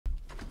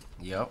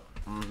Yep.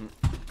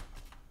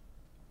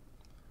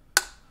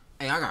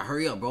 Hey, I gotta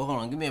hurry up, bro. Hold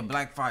on. Give me a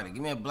black fighter.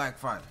 Give me a black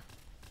fighter.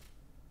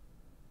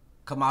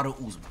 Kamado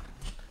Usman.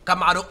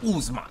 Kamado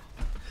Usman.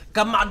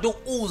 Kamado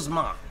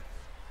Usman.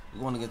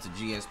 We're going to get to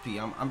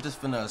GSP. I'm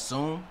just finna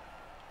assume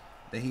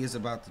that he is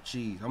about to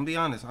cheese. I'm gonna be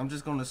honest. I'm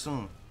just gonna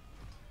assume.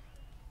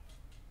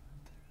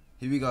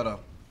 Here we go, though.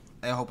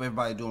 Hey, I hope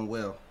everybody doing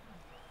well.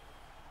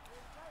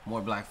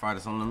 More black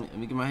fighters on. Let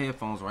me get my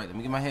headphones right. Here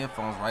we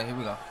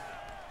go.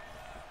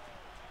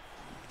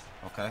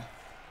 Okay.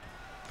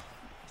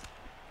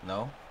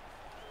 No.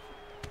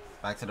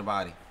 Back to the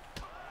body.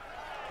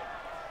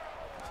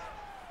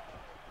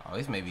 Oh,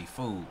 this may be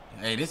food.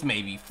 Hey, this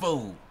may be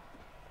food.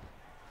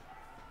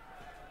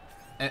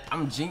 And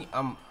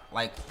I'm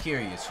like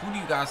curious. Who do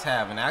you guys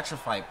have in actual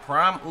fight?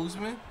 Prime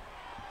Usman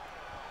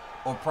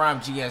or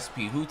Prime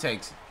GSP? Who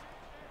takes it?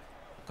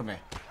 Come here.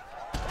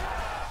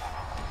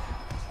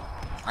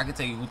 I can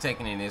tell you who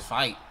taking it in this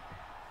fight.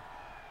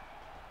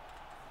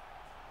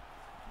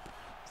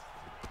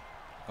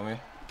 Come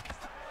here.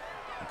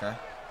 Okay.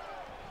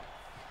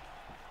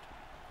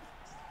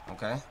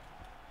 Okay.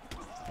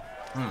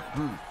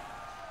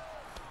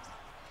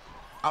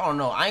 I don't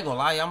know. I ain't gonna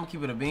lie. I'm gonna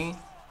keep it a bean.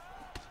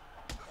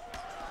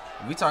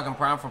 If we talking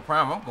prime for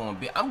prime, I'm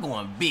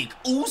going big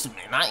Usman.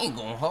 I ain't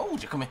gonna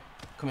hold you. Come here.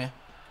 Come here.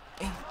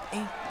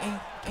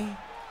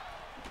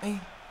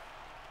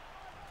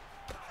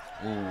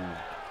 Ooh.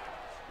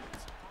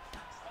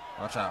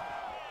 Watch out.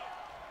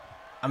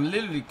 I'm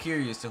literally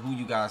curious to who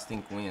you guys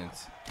think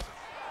wins.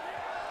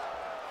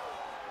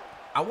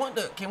 I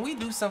wonder, can we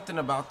do something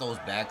about those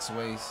back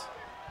sways?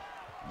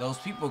 Those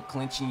people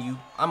clinching you.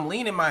 I'm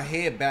leaning my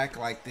head back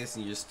like this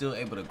and you're still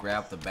able to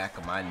grab the back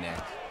of my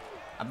neck.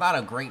 I'm not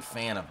a great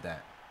fan of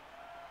that.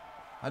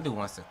 I do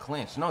wants to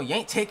clinch. No, you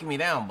ain't taking me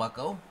down,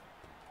 bucko.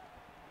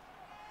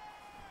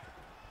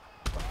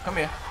 Come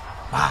here.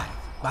 Body.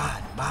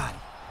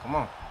 Come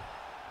on.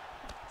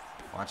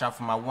 Watch out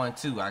for my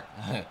 1-2.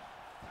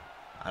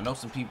 I know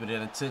some people that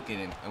have took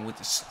it and with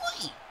the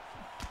sleep.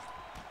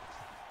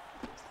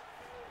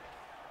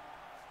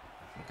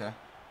 Okay.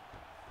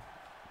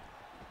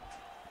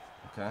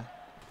 Okay.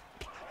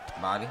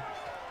 Body.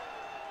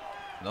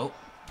 Nope.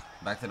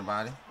 Back to the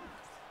body.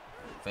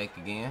 Fake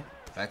again.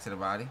 Back to the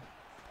body.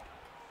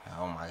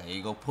 Oh my, here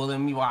you go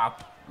pulling me while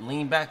I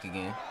lean back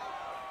again.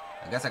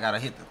 I guess I gotta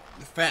hit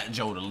the fat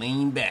Joe to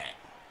lean back.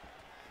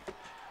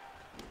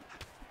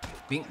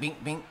 Bink,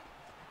 bink, bink.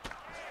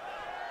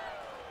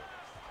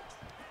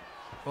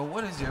 But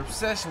what is your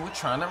obsession with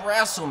trying to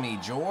wrestle me,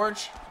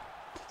 George?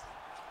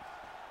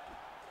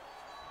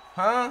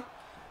 Huh?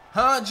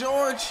 Huh,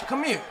 George?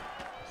 Come here.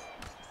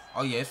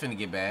 Oh yeah, it's finna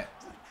get bad.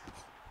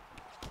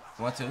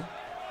 1-2.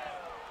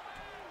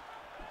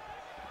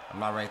 I'm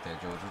not right there,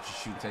 George. What you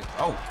shoot? Take.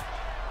 Oh.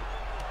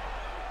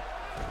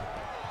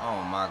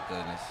 Oh my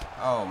goodness.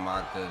 Oh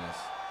my goodness.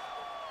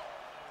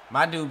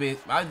 My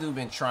dude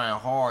been trying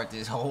hard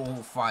this whole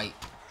fight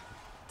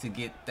to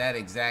get that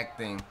exact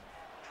thing.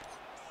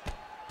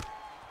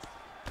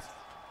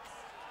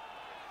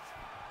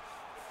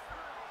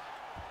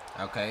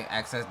 Okay,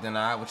 access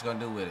denied. What you gonna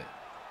do with it?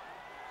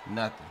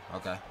 Nothing.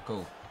 Okay,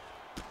 cool.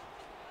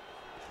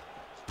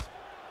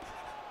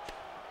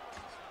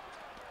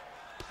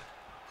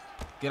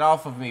 Get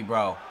off of me,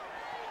 bro.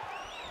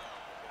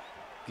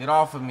 Get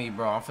off of me,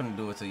 bro. I'm finna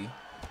do it to you.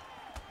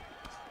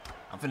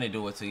 I'm finna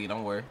do it to you.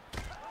 Don't worry.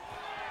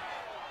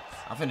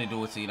 I'm finna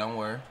do it to you. Don't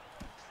worry.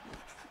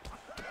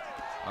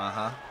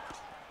 Uh-huh.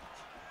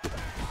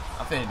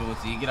 I'm finna do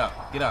it to you. Get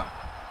up. Get up.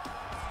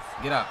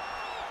 Get up.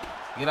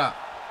 Get up.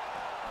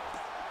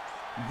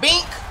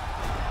 Bink!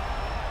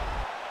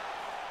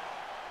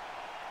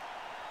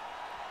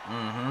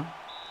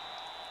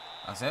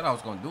 I said I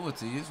was gonna do it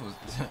to you.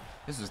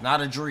 This was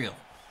not a drill.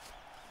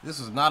 This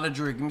was not a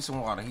drill. Give me some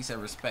water. He said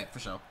respect for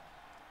sure.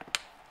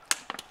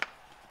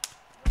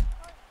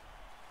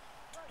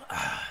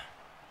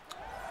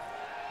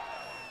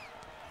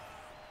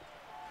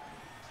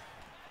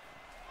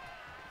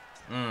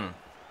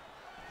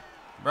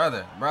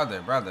 Brother.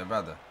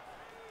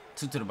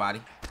 2 to the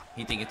body.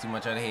 He thinking too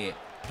much of the head.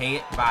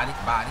 Head, body,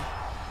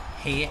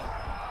 head.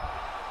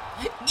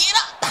 Get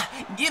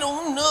up! Get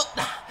on up!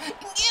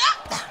 Get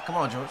up! Come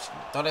on, George.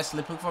 Throw that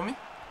slip hook for me.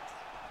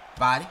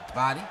 Body.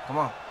 Come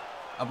on.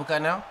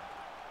 Uppercut now.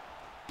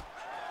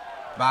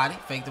 Body.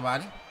 Fake the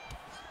body.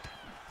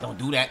 Don't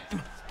do that.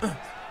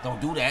 Don't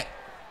do that.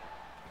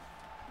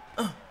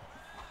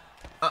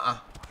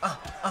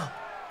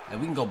 And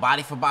we can go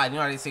body for body. You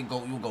know how they say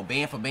go? You go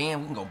band for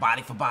band. We can go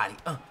body for body.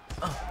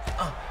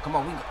 Come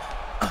on, we can go.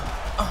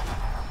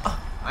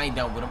 I ain't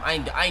done with him. I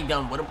ain't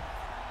done with him.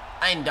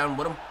 I ain't done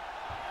with him.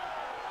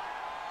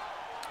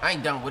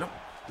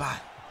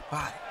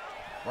 Body.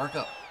 Work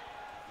up.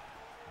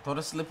 Throw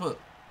the slip hook.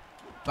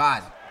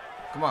 Body.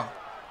 Come on.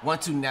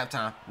 1-2 nap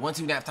time.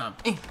 1-2 nap time.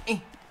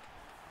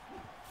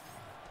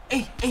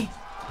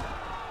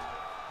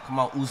 Come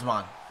on,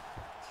 Usman.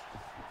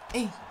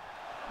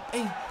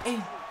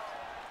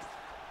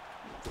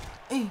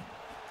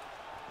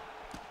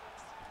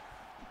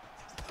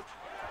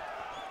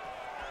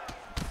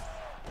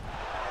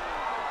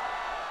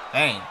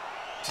 Dang.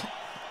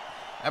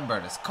 That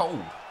bird is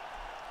cold.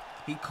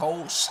 He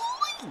cold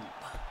sleep.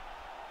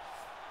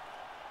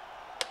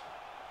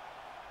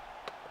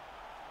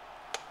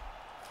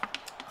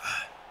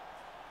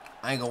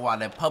 I ain't gonna lie,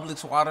 that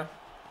Publix water.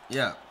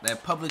 Yeah,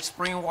 that Publix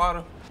spring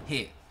water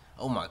hit.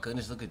 Oh my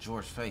goodness, look at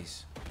George's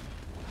face.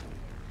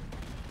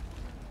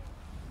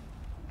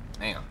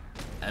 Damn.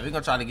 Hey, we're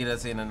gonna try to get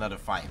us in another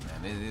fight,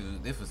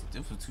 man. This was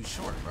too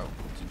short, bro.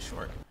 Too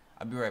short.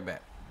 I'll be right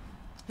back.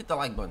 Hit the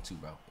like button too,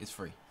 bro. It's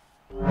free.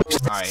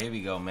 Alright, here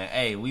we go, man.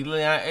 Hey, we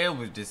Leon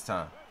Edwards this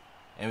time.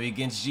 And we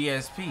against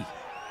GSP.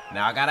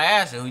 Now I gotta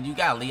ask you, who you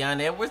got? Leon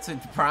Edwards or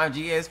Prime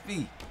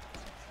GSP?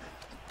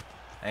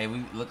 Hey,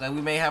 we look like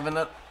we may have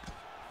another.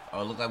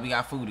 Oh, look like we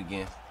got food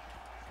again.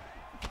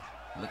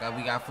 Look like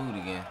we got food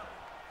again.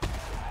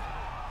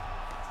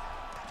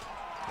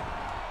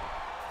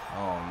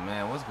 Oh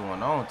man, what's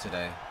going on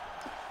today?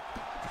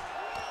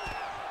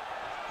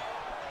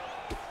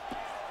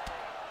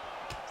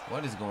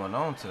 What is going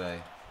on today?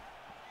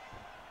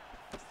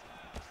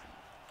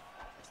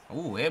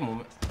 Ooh, head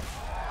movement.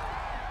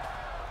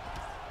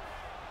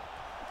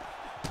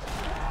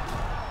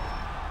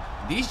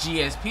 These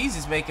GSPs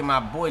is making my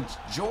boy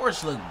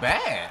George look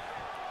bad.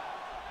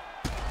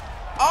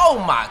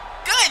 Oh my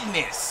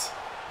goodness!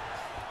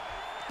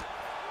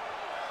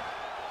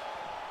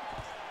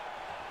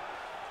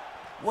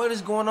 What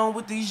is going on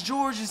with these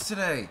Georges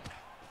today?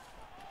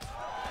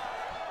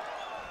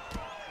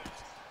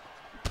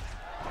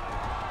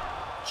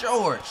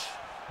 George!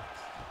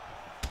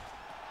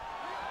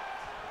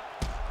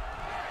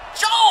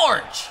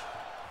 George!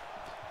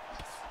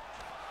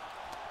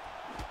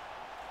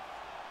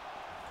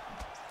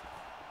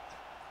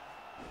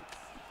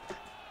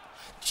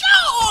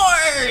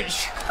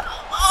 George!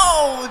 Come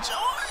on,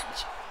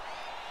 George!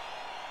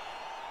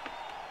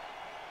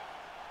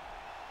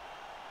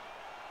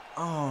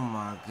 Oh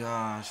my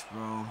gosh,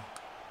 bro.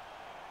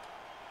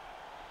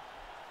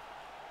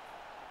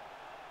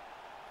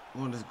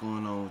 What is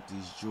going on with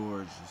these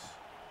Georges?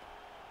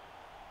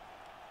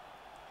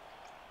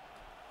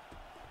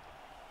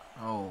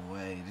 No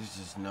way. There's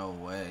just no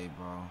way,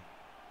 bro.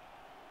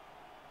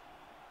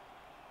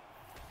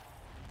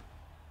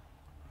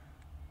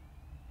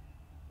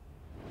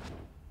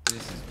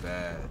 This is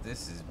bad.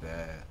 This is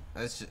bad.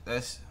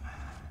 That's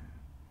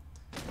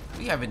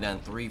we haven't done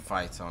 3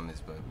 fights on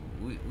this, but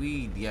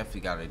we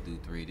definitely gotta do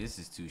 3. This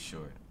is too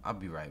short. I'll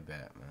be right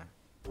back,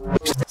 man.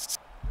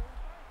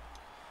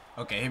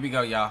 Okay, here we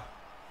go, y'all.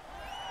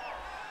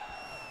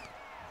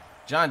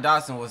 John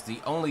Dodson was the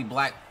only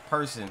black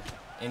person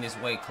in this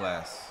weight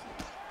class.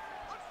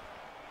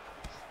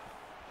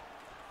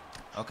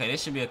 Okay,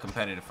 this should be a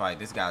competitive fight.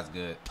 This guy's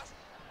good.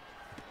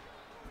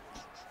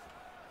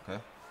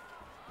 Okay.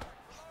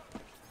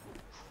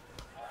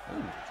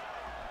 Ooh.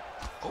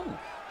 Ooh.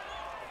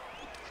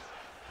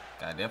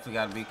 I definitely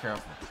gotta be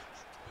careful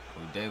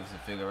with Davis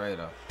and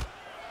Figueiredo.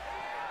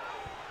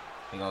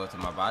 He gonna go to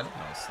my body?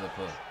 No, slip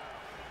hook.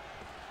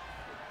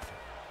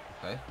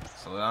 Okay,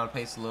 slow down the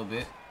pace a little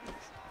bit.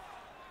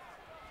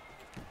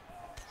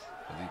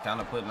 Cause he's kind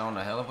of putting on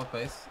a hell of a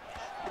pace.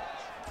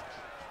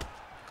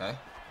 Okay.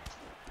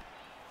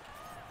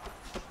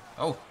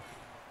 Oh.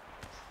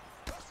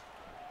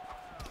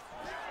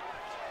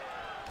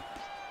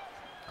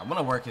 I want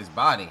to work his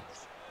body.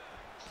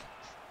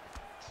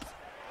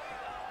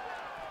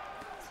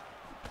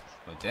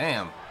 But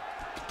damn,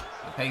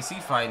 the pace he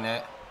fighting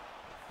at.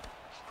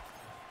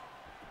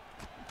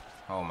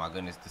 Oh my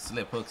goodness, the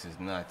slip hooks is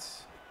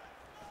nuts.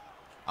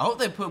 I hope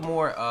they put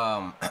more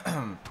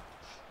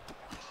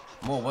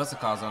more what's it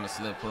called on the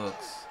slip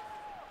hooks.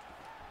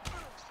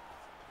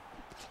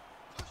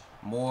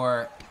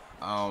 More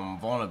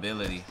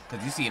vulnerability,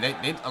 because you see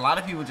they a lot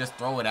of people just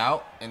throw it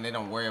out and they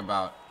don't worry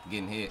about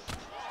getting hit.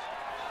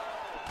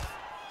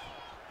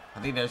 I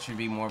think there should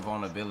be more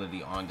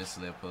vulnerability on the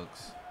slip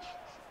hooks.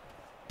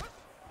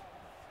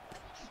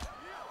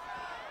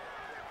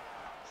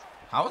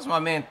 How is my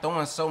man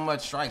throwing so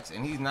much strikes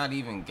and he's not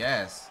even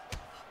gassed?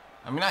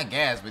 I mean, not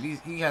gassed, but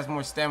he has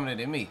more stamina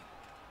than me.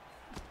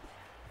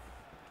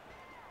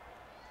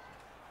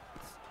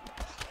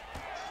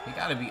 He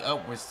got to be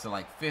upwards to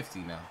like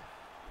 50 now.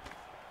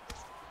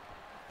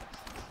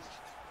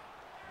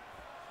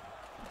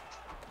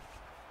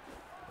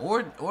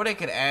 Or they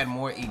could add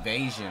more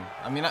evasion.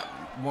 I mean, not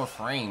more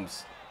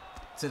frames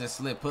to the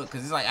slip hook,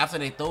 because it's like after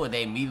they throw it,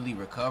 they immediately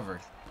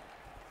recover,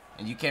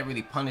 and you can't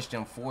really punish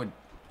them for,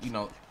 you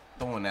know,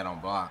 throwing that on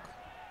block.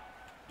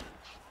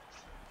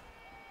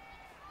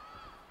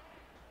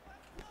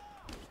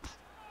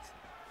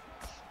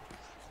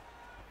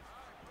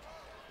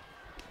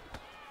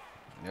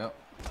 Yep.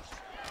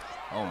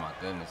 Oh my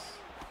goodness.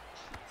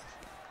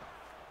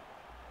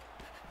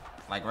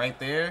 Like right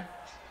there,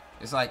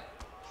 it's like,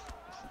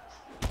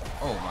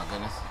 oh my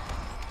goodness.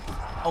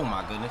 Oh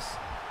my goodness.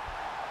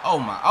 Oh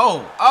my,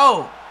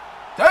 oh,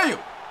 damn.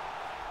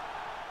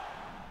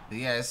 But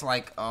yeah, it's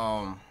like,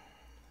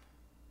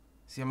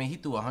 see, I mean, he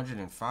threw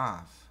 105.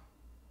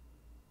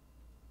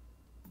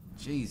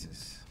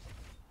 Jesus.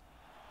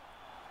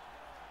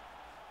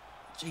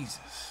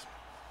 Jesus.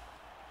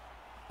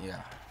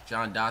 Yeah,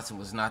 John Dodson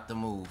was not the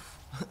move.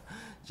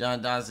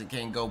 John Dodson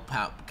can't go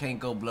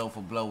blow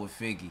for blow with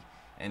Figgy.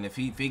 And if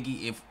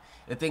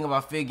the thing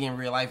about Figgy in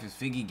real life is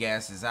Figgy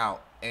gasses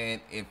out,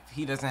 and if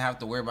he doesn't have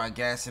to worry about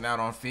gassing out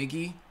on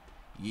Figgy,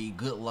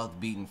 good luck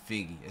beating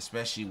Figgy,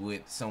 especially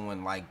with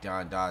someone like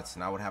John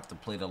Dodson. I would have to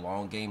play the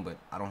long game, but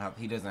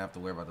he doesn't have to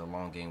worry about the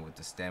long game with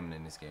the stamina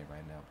in this game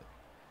right now.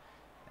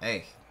 But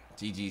hey,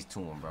 GG's to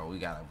him, bro. We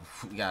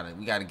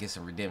gotta get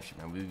some redemption,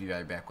 man. We'll be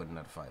right back with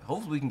another fight.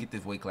 Hopefully we can get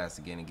this weight class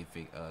again and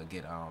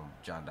get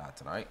John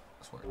Dodson. All right,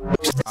 let's work.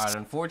 All right,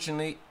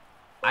 unfortunately,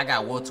 I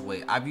got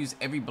welterweight. I've used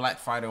every black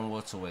fighter in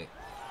welterweight,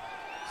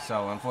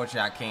 so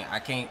unfortunately I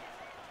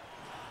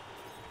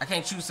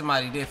can't choose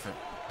somebody different.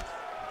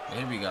 But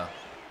here we go.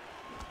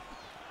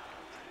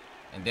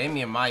 And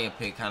Damian Maia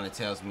pick kind of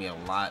tells me a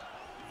lot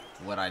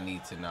what I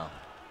need to know.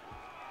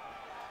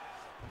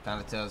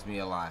 Kind of tells me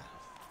a lot.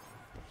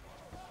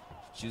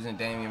 Choosing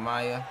Damian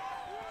Maia,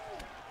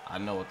 I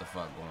know what the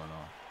fuck going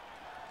on.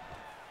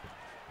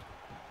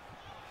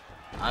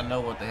 I know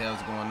what the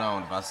hell's going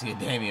on if I see a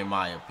Damian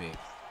Maia pick.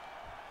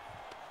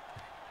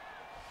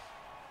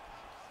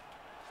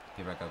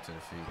 Get back up to the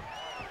feet.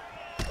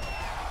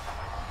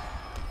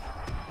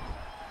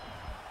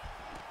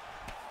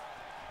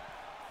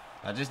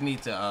 I just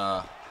need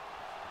to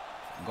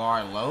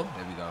guard low.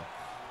 There we go.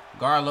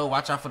 Guard low,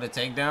 watch out for the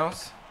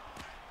takedowns.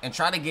 And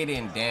try to get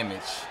in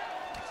damage.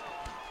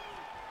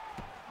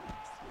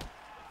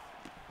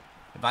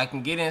 If I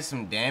can get in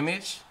some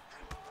damage,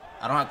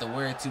 I don't have to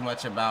worry too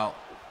much about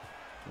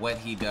what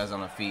he does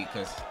on the feet,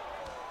 because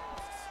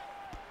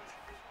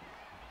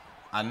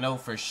I know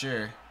for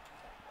sure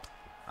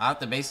I have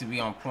to basically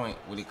be on point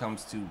when it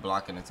comes to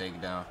blocking the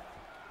takedown.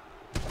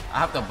 I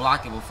have to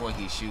block it before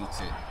he shoots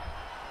it.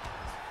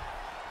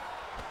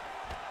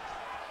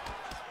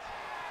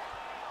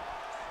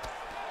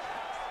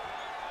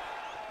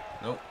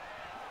 Nope.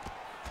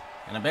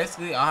 And then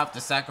basically I'll have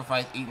to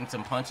sacrifice eating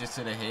some punches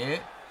to the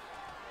head.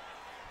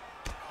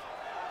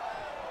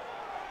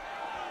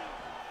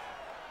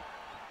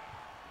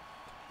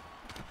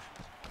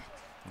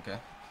 Okay.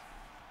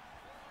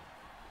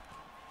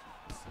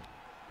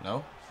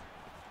 No.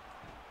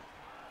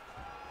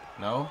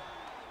 No.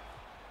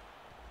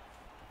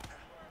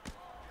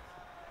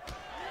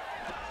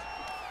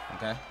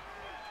 Okay.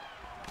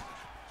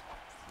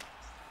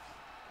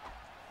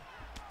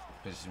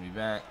 Pushes me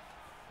back.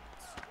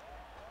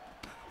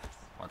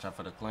 Watch out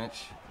for the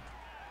clinch.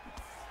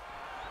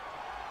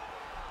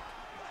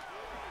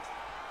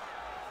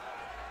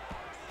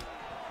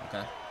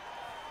 Okay.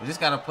 We just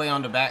gotta play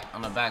on the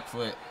back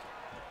foot.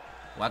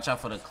 Watch out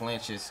for the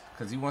clinches,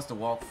 because he wants to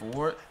walk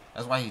forward.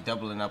 That's why he's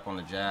doubling up on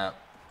the jab.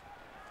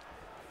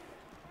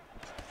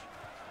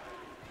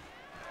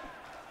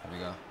 There we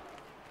go.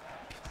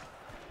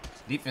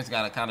 Defense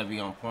gotta kind of be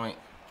on point.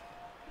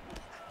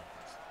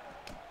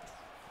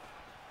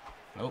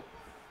 Nope.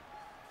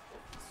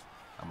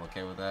 I'm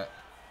okay with that.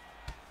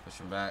 Push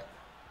him back.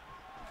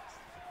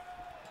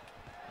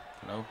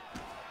 Nope.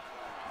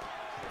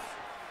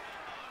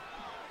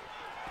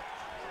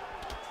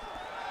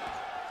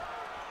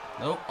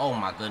 Nope. Oh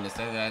my goodness,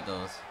 there that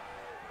goes.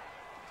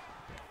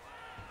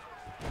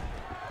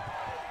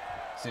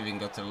 See if we can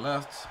go to the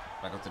left.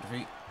 Back up to the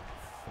feet.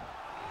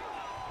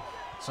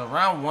 So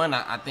round one,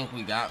 I think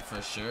we got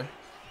for sure.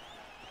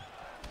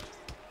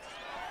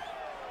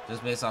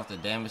 Just based off the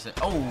damage that,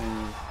 oh!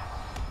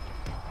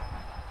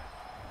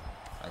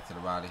 Back to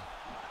the body.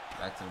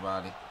 Back to the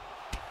body.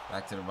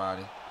 Back to the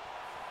body.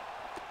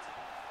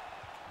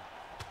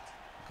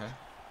 Okay.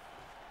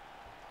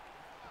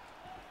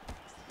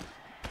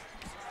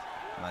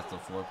 Nice little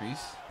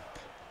four-piece.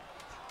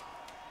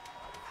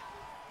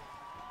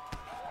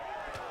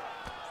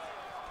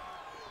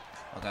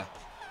 Okay.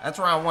 That's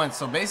round one.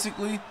 So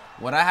basically,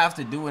 what I have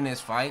to do in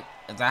this fight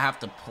is I have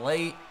to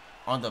play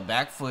on the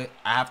back foot.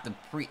 I have to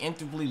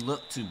preemptively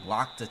look to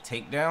block the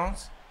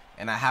takedowns.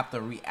 And I have to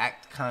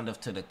react kind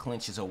of to the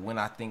clinches or when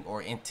I think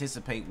or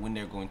anticipate when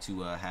they're going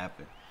to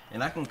happen.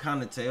 And I can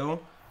kind of tell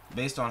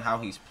based on how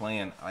he's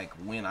playing, like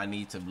when I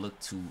need to look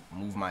to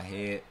move my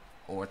head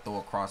or throw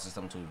a cross or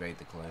something to evade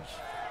the clinch.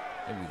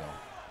 There we go.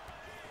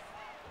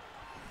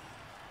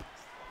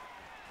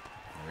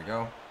 There we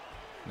go.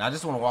 Now I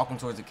just want to walk him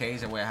towards the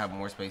cage. That way I have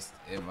more space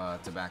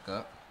to back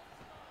up.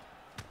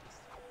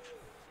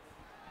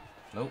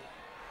 Nope.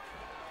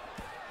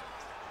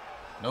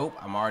 Nope.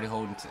 I'm already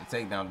holding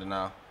takedown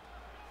denial.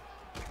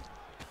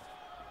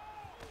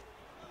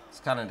 It's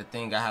kind of the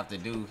thing I have to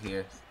do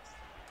here.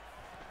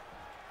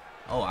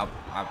 Oh, I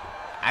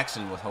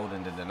actually was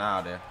holding the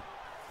denial there.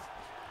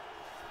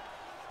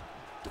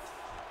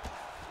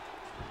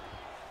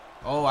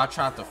 Oh, I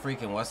tried the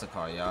freaking what's it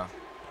called, y'all.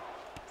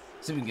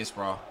 See if we can get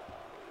sprawl.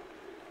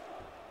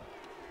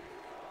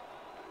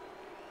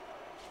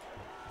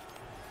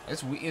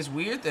 It's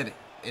weird that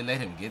it let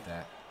him get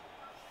that.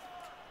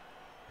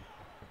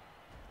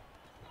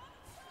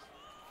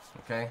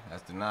 Okay,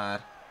 that's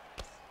denied.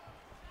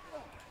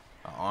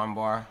 An arm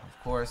bar,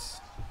 of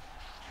course.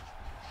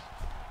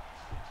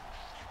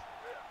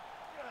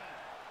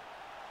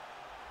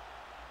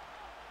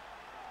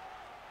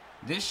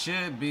 This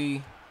should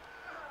be.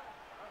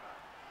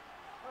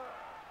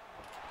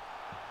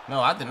 No,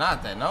 I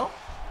denied that. No.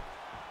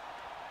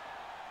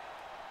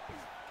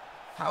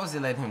 How is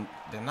it letting him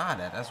deny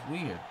that? That's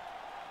weird.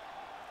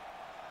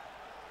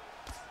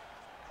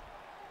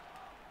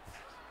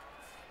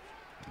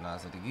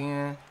 Denies it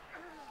again.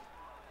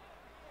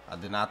 I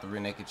denied the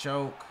rear naked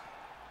choke.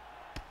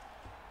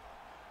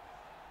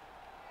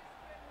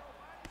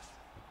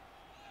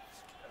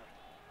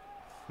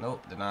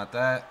 Nope, denied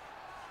that.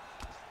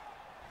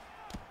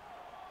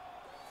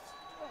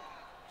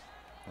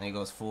 And he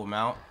goes full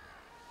mount.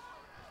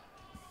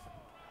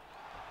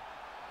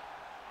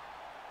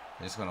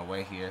 They're just gonna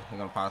wait here. He's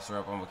gonna posture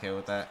up. I'm okay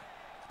with that.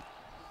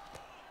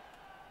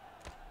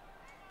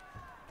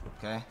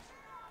 Okay.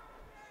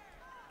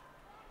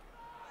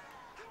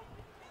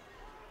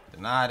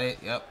 Denied it.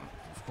 Yep.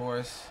 Of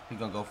course. He's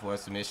gonna go for a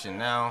submission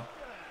now.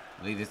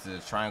 Lead it to the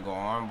triangle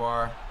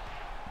armbar.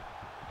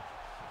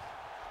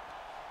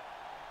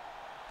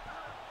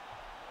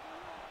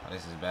 Oh,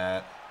 this is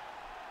bad.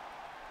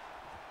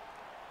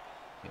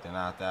 He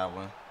denied that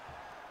one.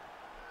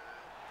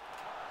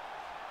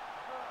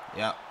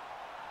 Yep.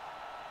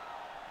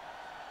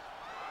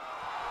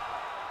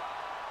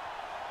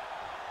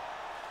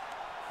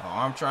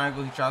 Arm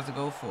triangle he tries to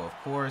go for, of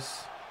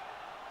course.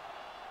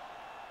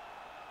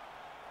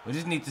 We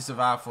just need to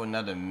survive for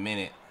another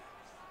minute.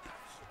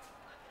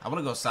 I want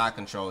to go side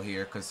control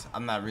here because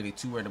I'm not really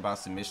too worried about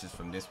submissions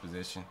from this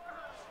position.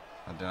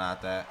 I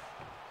denied that.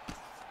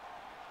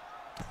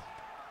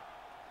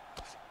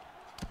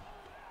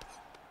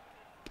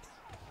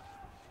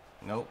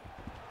 Nope.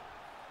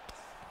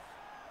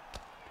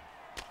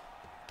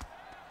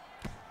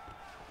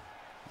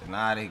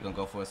 Denied it. He's going to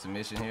go for a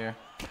submission here.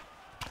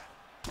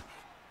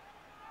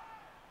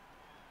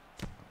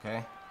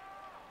 Okay.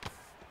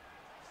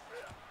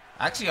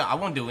 Actually, I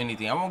won't do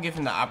anything. I won't give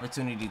him the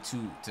opportunity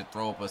to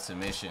throw up a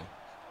submission.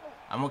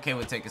 I'm okay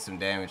with taking some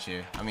damage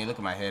here. I mean, look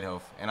at my head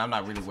health. And I'm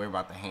not really worried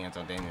about the hands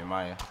on Damian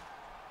Maia.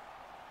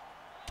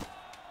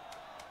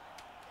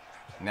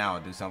 Now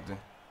I'll do something.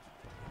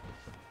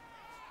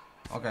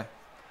 Okay.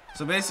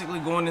 So basically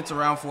going into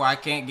round 4, I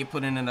can't get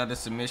put in another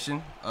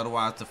submission.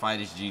 Otherwise, the fight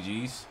is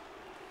GG's.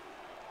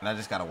 And I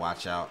just got to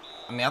watch out.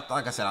 I mean,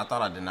 like I said, I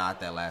thought I denied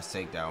that last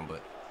takedown,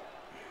 but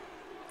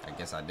I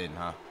guess I didn't,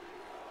 huh?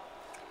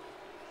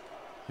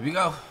 Here we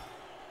go.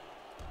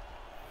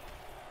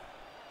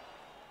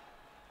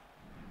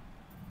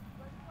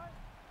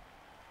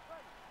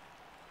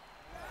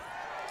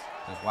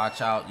 Just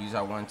watch out. Use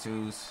our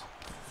 1-2s.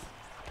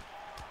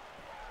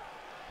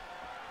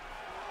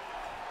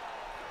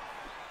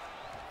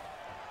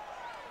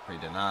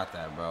 Pretty denied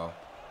that, bro.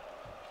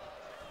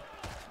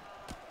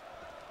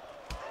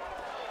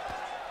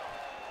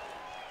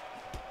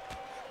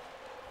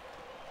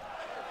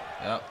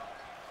 Yep.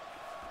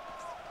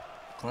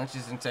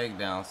 Clinches and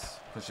takedowns.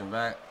 Pushing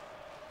back.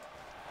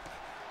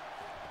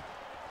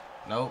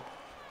 Nope.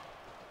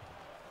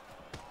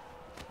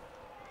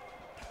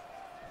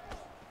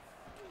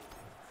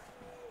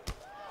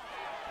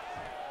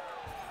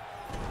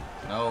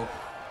 No.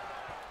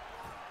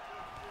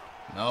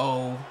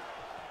 No.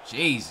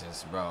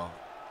 Jesus, bro.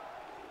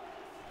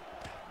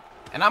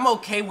 And I'm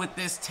okay with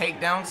this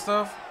takedown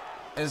stuff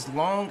as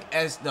long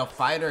as the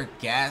fighter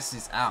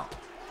gasses out.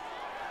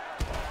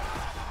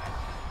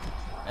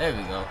 There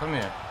we go. Come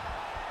here.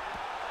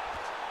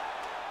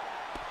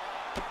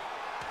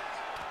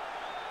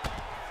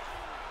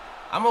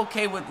 I'm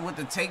okay with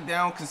the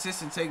takedown,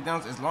 consistent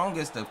takedowns, as long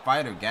as the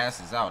fighter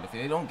gasses out. If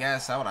they don't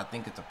gas out, I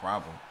think it's a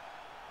problem.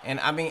 And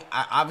I mean,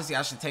 obviously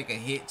I should take a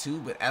hit too,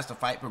 but as the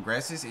fight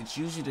progresses, it's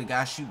usually the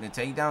guy shooting the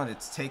takedown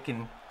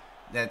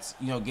that's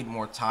you know, getting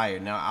more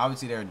tired. Now,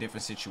 obviously there are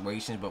different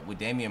situations, but with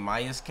Damian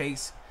Maia's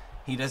case,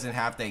 he doesn't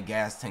have that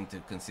gas tank to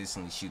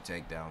consistently shoot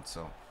takedowns.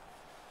 So,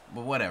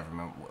 but whatever,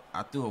 man.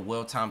 I threw a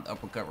well-timed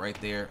uppercut right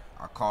there.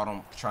 I caught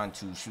him trying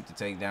to shoot the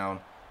takedown,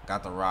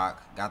 got the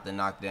rock, got the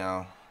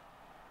knockdown,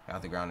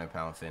 got the ground and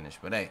pound finish.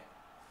 But hey,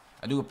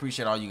 I do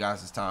appreciate all you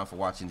guys' time for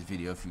watching the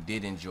video. If you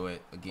did enjoy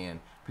it, again,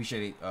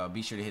 appreciate it.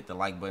 Be sure to hit the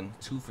like button.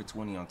 2 for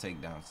 20 on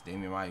takedowns.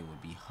 Damian Maia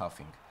would be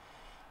huffing.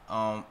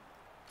 Hope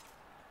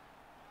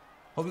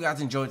you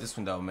guys enjoyed this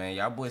one though, man.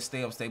 Y'all boys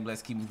stay up, stay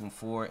blessed, keep moving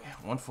forward.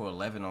 1 for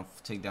 11 on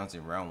takedowns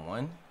in round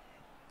 1.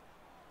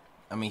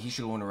 I mean, he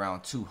should have won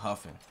round 2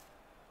 huffing.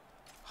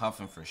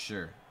 Huffing for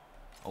sure.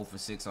 0 for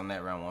 6 on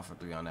that round, 1 for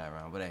 3 on that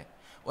round. But hey,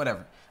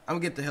 whatever. I'm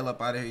gonna get the hell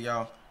up out of here,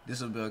 y'all.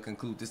 This will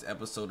conclude this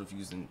episode of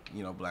using,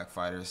 you know, black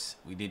fighters.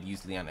 We did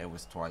use Leon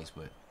Edwards twice,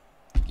 but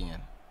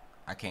again,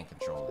 I can't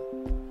control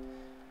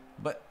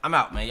it. But I'm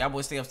out, man. Y'all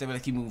boys stay up, stay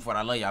blessed, keep moving forward.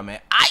 I love y'all,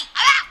 man.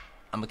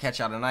 I'm gonna catch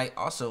y'all tonight.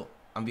 Also,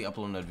 I'm gonna be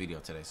uploading another video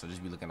today, so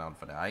just be looking out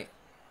for that, alright?